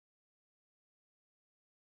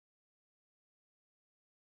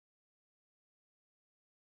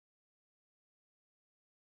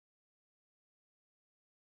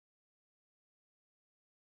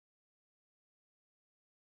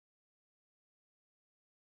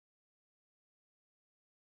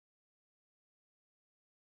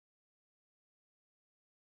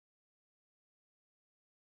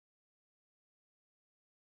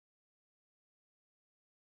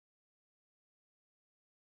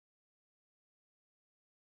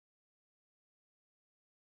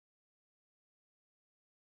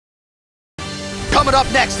Coming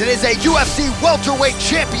up next, it is a UFC welterweight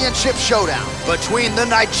championship showdown between the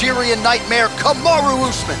Nigerian nightmare Kamaru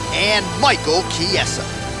Usman and Michael Chiesa.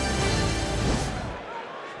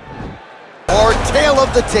 Our tale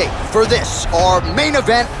of the tape for this, our main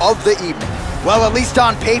event of the evening. Well, at least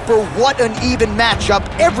on paper, what an even matchup.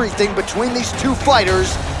 Everything between these two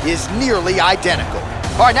fighters is nearly identical.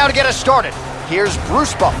 All right, now to get us started, here's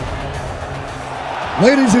Bruce Buffer.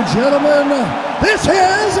 Ladies and gentlemen, this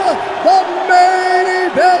is the main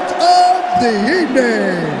event of the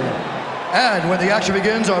evening. And when the action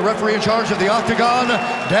begins, our referee in charge of the Octagon,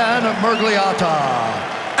 Dan Mergliata.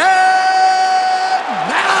 And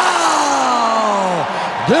now,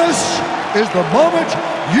 this is the moment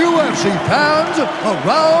UFC fans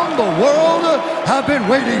around the world have been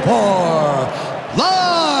waiting for.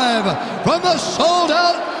 Live from the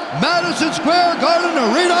sold-out Madison Square Garden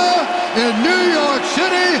Arena in New York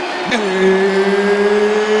City,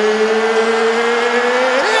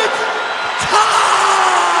 it's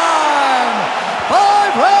time!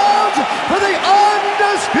 5 rounds for the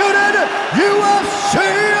undisputed UFC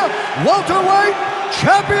welterweight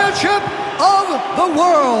championship of the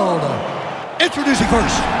world. Introducing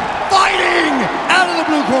first, fighting out of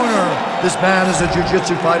the blue corner. This man is a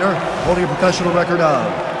jiu-jitsu fighter holding a professional record of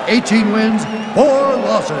 18 wins, 4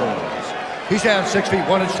 losses. He stands 6 feet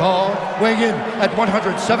 1 inch tall, weighing in at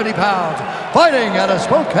 170 pounds. Fighting out of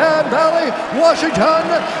Spokane Valley, Washington,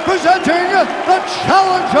 presenting the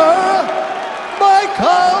challenger,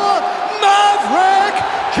 Michael Maverick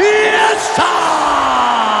Chiesa!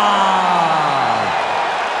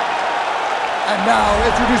 And now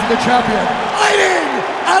introducing the champion, fighting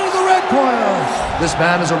out of the red corner. This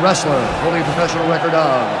man is a wrestler holding a professional record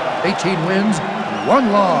of 18 wins,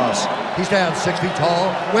 1 loss. He stands 6 feet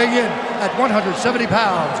tall, weighing in at 170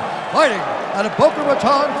 pounds. Fighting out of Boca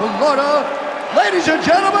Raton, Florida. Ladies and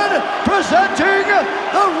gentlemen, presenting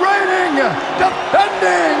the reigning,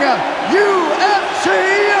 defending UFC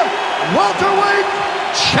welterweight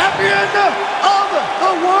champion of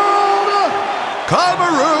the world,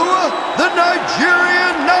 Kamaru, the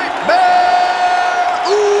Nigerian nightmare,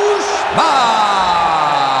 Usman.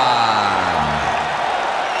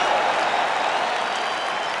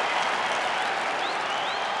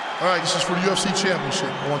 All right, this is for the UFC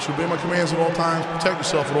Championship. I want you to obey my commands at all times, protect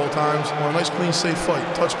yourself at all times. I want a nice, clean, safe fight.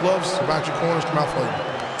 Touch gloves, back your corners, come out fighting.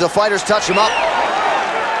 The fighters touch him up.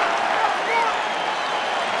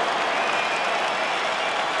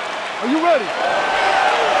 Are you ready?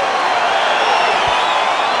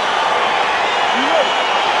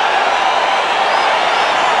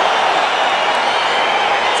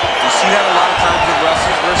 You see that a lot of times with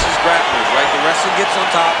wrestlers versus grapplers, right? The wrestler gets on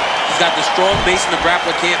top. He's got the strong base and the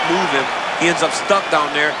grappler can't move him. He ends up stuck down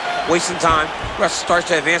there, wasting time. The wrestler starts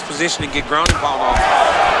to advance position and get ground and pound off.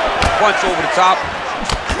 Punch over the top.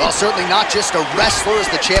 Well, certainly not just a wrestler, as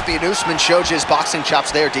the champion Usman showed you his boxing chops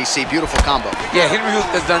there, DC. Beautiful combo. Yeah, Henry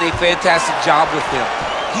has done a fantastic job with him.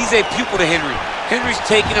 He's a pupil to Henry. Henry's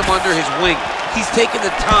taking him under his wing. He's taking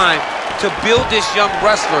the time to build this young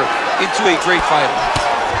wrestler into a great fighter.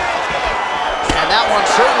 And that one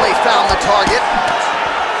certainly found the target.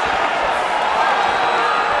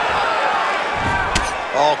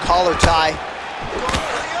 Oh, collar tie.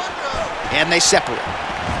 And they separate.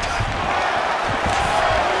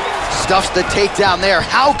 Stuffs the takedown there.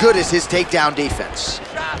 How good is his takedown defense?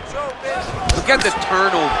 Look at the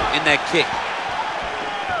turnover in that kick.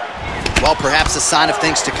 Well, perhaps a sign of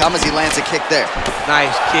things to come as he lands a kick there.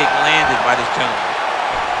 Nice kick landed by this gentleman.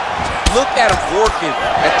 Look at him working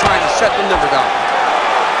at trying to shut the liver down.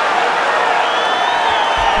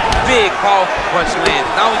 Big, powerful punch lands.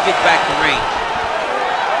 Now he gets back to range.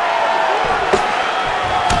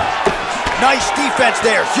 Nice defense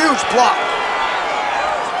there. Huge block.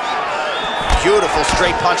 Beautiful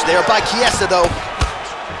straight punch there by Chiesa, though.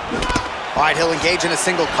 All right, he'll engage in a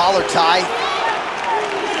single collar tie.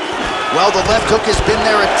 Well, the left hook has been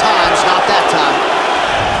there at times, not that time.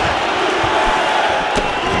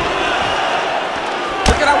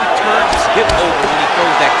 Look at how he turns his hip over when he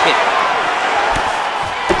throws that kick.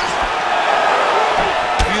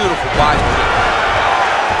 Beautiful body kick.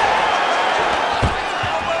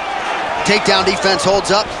 Takedown defense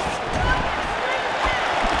holds up.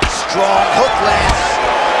 Strong hook lands.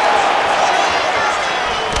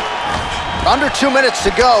 Under 2 minutes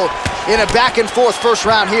to go in a back-and-forth first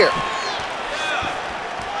round here.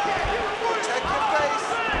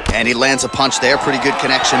 And he lands a punch there. Pretty good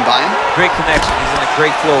connection by him. Great connection. He's in a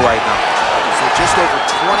great flow right now. So just over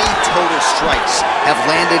 20 total strikes have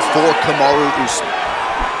landed for Kamaru Usman.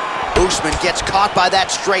 Usman gets caught by that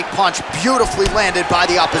straight punch, beautifully landed by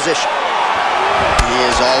the opposition. He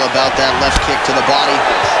is all about that left kick to the body.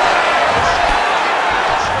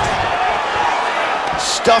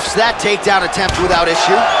 Stuffs that takedown attempt without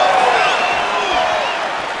issue.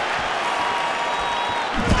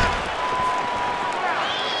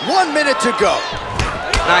 One minute to go.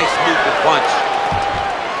 Nice looping punch.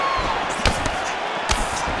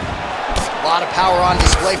 A lot of power on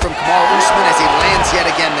display from Kamaru Usman as he lands yet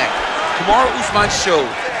again there. Kamaru Usman showed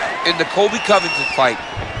in the Colby Covington fight,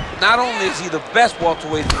 not only is he the best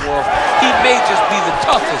welterweight in the world, he may just be the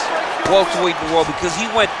toughest welterweight in the world because he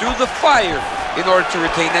went through the fire in order to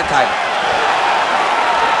retain that title.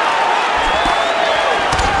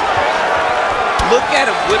 Look at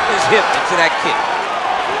him whip his hip into that kick.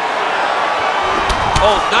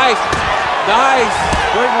 Oh, nice. Nice.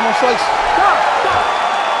 Great one more slice.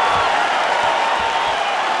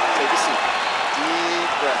 Take a seat. Deep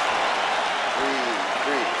breath. Breathe,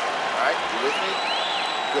 breathe. All right, you with me?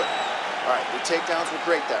 Good. All right, your takedowns were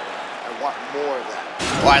great that round. I want more of that.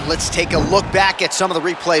 All right, let's take a look back at some of the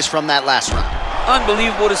replays from that last round.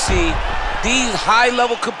 Unbelievable to see these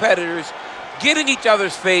high-level competitors get in each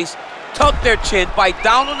other's face, tuck their chin, bite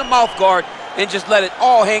down on the mouth guard, and just let it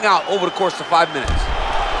all hang out over the course of 5 minutes.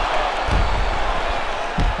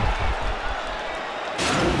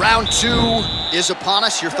 Round 2 is upon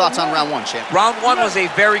us. Your thoughts on round 1, champ? Round 1 was a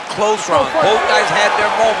very close round. Both guys had their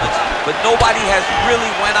moments, but nobody has really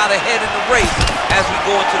went out ahead in the race as we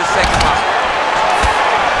go into the second round.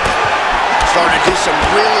 Starting to do some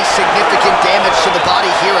really significant damage to the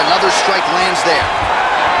body here. Another strike lands there.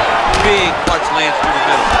 Big punch lands through the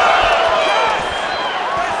middle.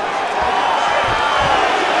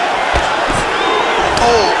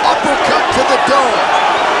 Oh, uppercut to the dome.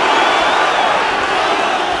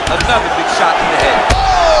 Another big shot to the head.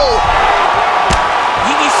 Oh!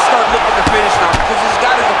 He needs to start looking to finish now because he's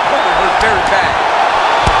got his opponent hurt very bad.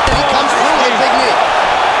 And he comes through with a big knee.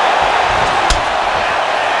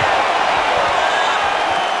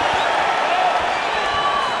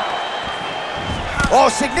 Oh,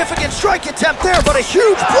 significant strike attempt there, but a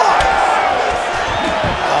huge block.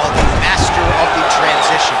 Oh, the master of the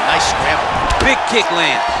transition. Nice scramble. Big kick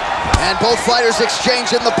lands. And both fighters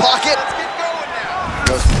exchange in the pocket.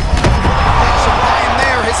 Goes some buy-in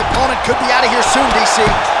there. His opponent could be out of here soon, DC.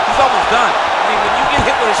 He's almost done. I mean, when you get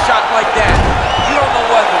hit with a shot like that, you don't know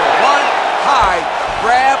whether to run, hide,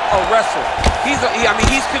 grab, or wrestle. He's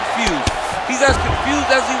confused. He's as confused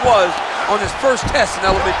as he was on his first test in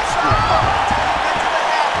elementary school.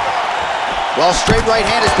 Well, straight right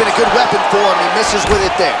hand has been a good weapon for him. He misses with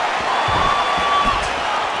it there.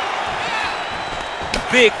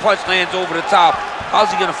 Big punch lands over the top.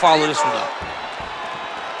 How's he gonna follow this one up?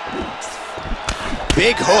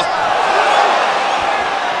 Big hook.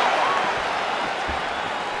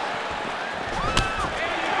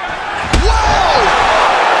 Whoa!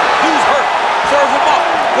 Who's hurt? Serve him up.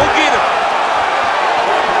 Go get him.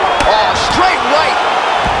 Oh, straight right.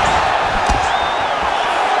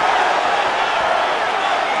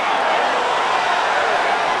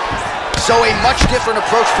 So a much different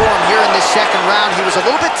approach for him here in this second round. He was a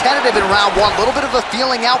little bit tentative in round 1, a little bit of a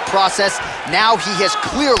feeling out process. Now he has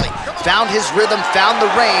clearly found his rhythm, found the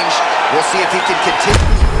range. We'll see if he can continue.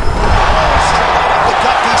 The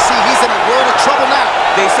gut, DC, he's in a world of trouble now.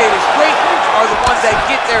 They say the straight are the ones that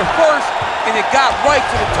get there first, and it got right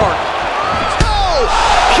to the target. Oh,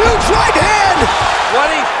 huge right hand. What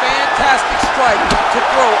a fantastic strike to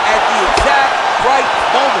throw at the exact right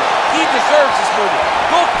moment. He deserves this moment.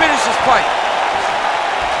 Go finish this fight.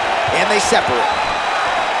 And they separate.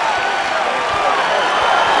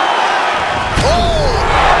 Oh!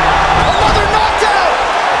 Another knockdown!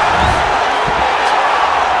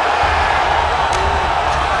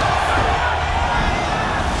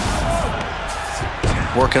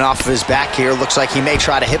 Working off of his back here. Looks like he may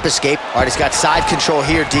try to hip escape. All right, he's got side control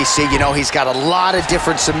here, DC. You know, he's got a lot of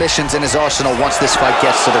different submissions in his arsenal once this fight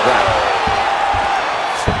gets to the ground.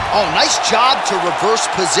 Oh, nice job to reverse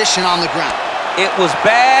position on the ground. It was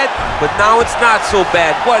bad, but now it's not so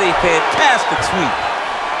bad. What a fantastic sweep.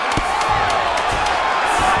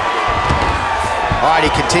 All right,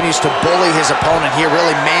 he continues to bully his opponent here,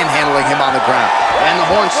 really manhandling him on the ground. And the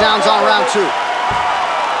horn sounds on round 2.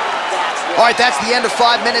 All right, that's the end of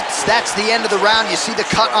 5 minutes. That's the end of the round. You see the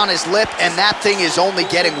cut on his lip, and that thing is only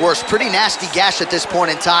getting worse. Pretty nasty gash at this point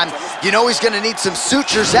in time. You know he's going to need some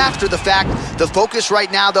sutures after the fact. The focus right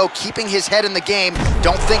now, though, keeping his head in the game.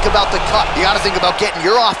 Don't think about the cut. You got to think about getting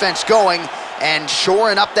your offense going and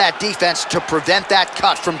shoring up that defense to prevent that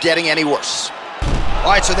cut from getting any worse. All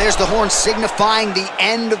right, so there's the horn signifying the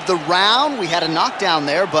end of the round. We had a knockdown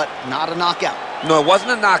there, but not a knockout. No, it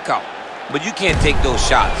wasn't a knockout, but you can't take those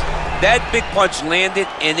shots. That big punch landed,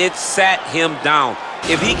 and it sat him down.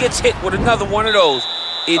 If he gets hit with another one of those,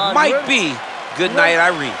 it might be good night,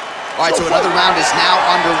 Irene. All right, so another round is now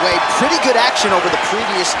underway. Pretty good action over the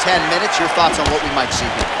previous 10 minutes. Your thoughts on what we might see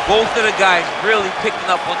here? Both of the guys really picking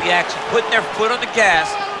up on the action, putting their foot on the gas,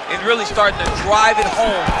 and really starting to drive it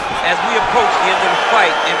home as we approach the end of the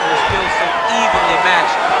fight, and we're still so evenly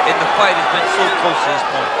matched, and the fight has been so close to this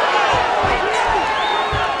point.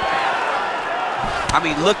 I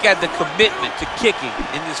mean, look at the commitment to kicking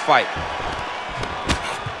in this fight.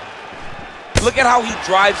 Look at how he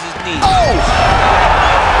drives his knee. Oh!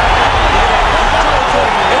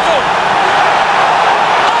 It's over.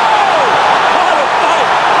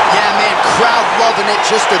 Yeah, man, crowd loving it.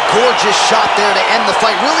 Just a gorgeous shot there to end the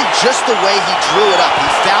fight. Really just the way he drew it up. He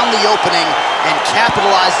found the opening and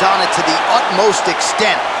capitalized on it to the utmost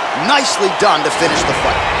extent. Nicely done to finish the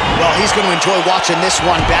fight. Well, he's going to enjoy watching this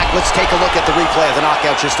one back. Let's take a look at the replay of the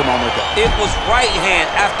knockout just a moment ago. It was right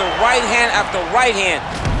hand after right hand after right hand.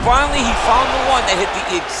 Finally, he found the one that hit the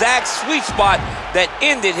exact sweet spot that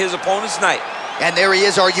ended his opponent's night. And there he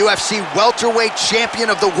is, our UFC welterweight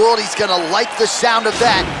champion of the world. He's going to like the sound of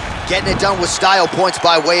that. Getting it done with style points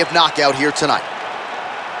by way of knockout here tonight.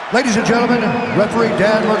 Ladies and gentlemen, referee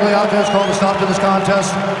Dan Mergliata has called a stop to this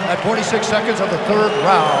contest at 46 seconds of the third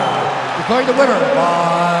round, declaring the winner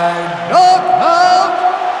by knockout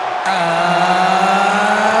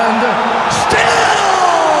and still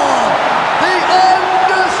the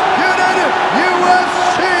undisputed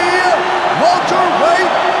UFC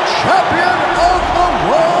welterweight champion of the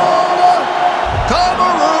world,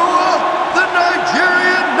 Kamaru, the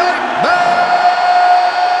Nigerian Nightmare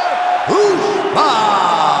Usman.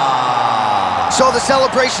 So the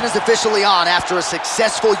celebration is officially on. After a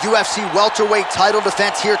successful UFC welterweight title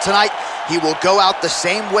defense here tonight, he will go out the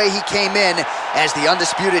same way he came in as the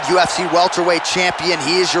undisputed UFC welterweight champion.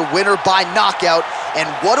 He is your winner by knockout, and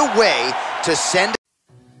what a way to send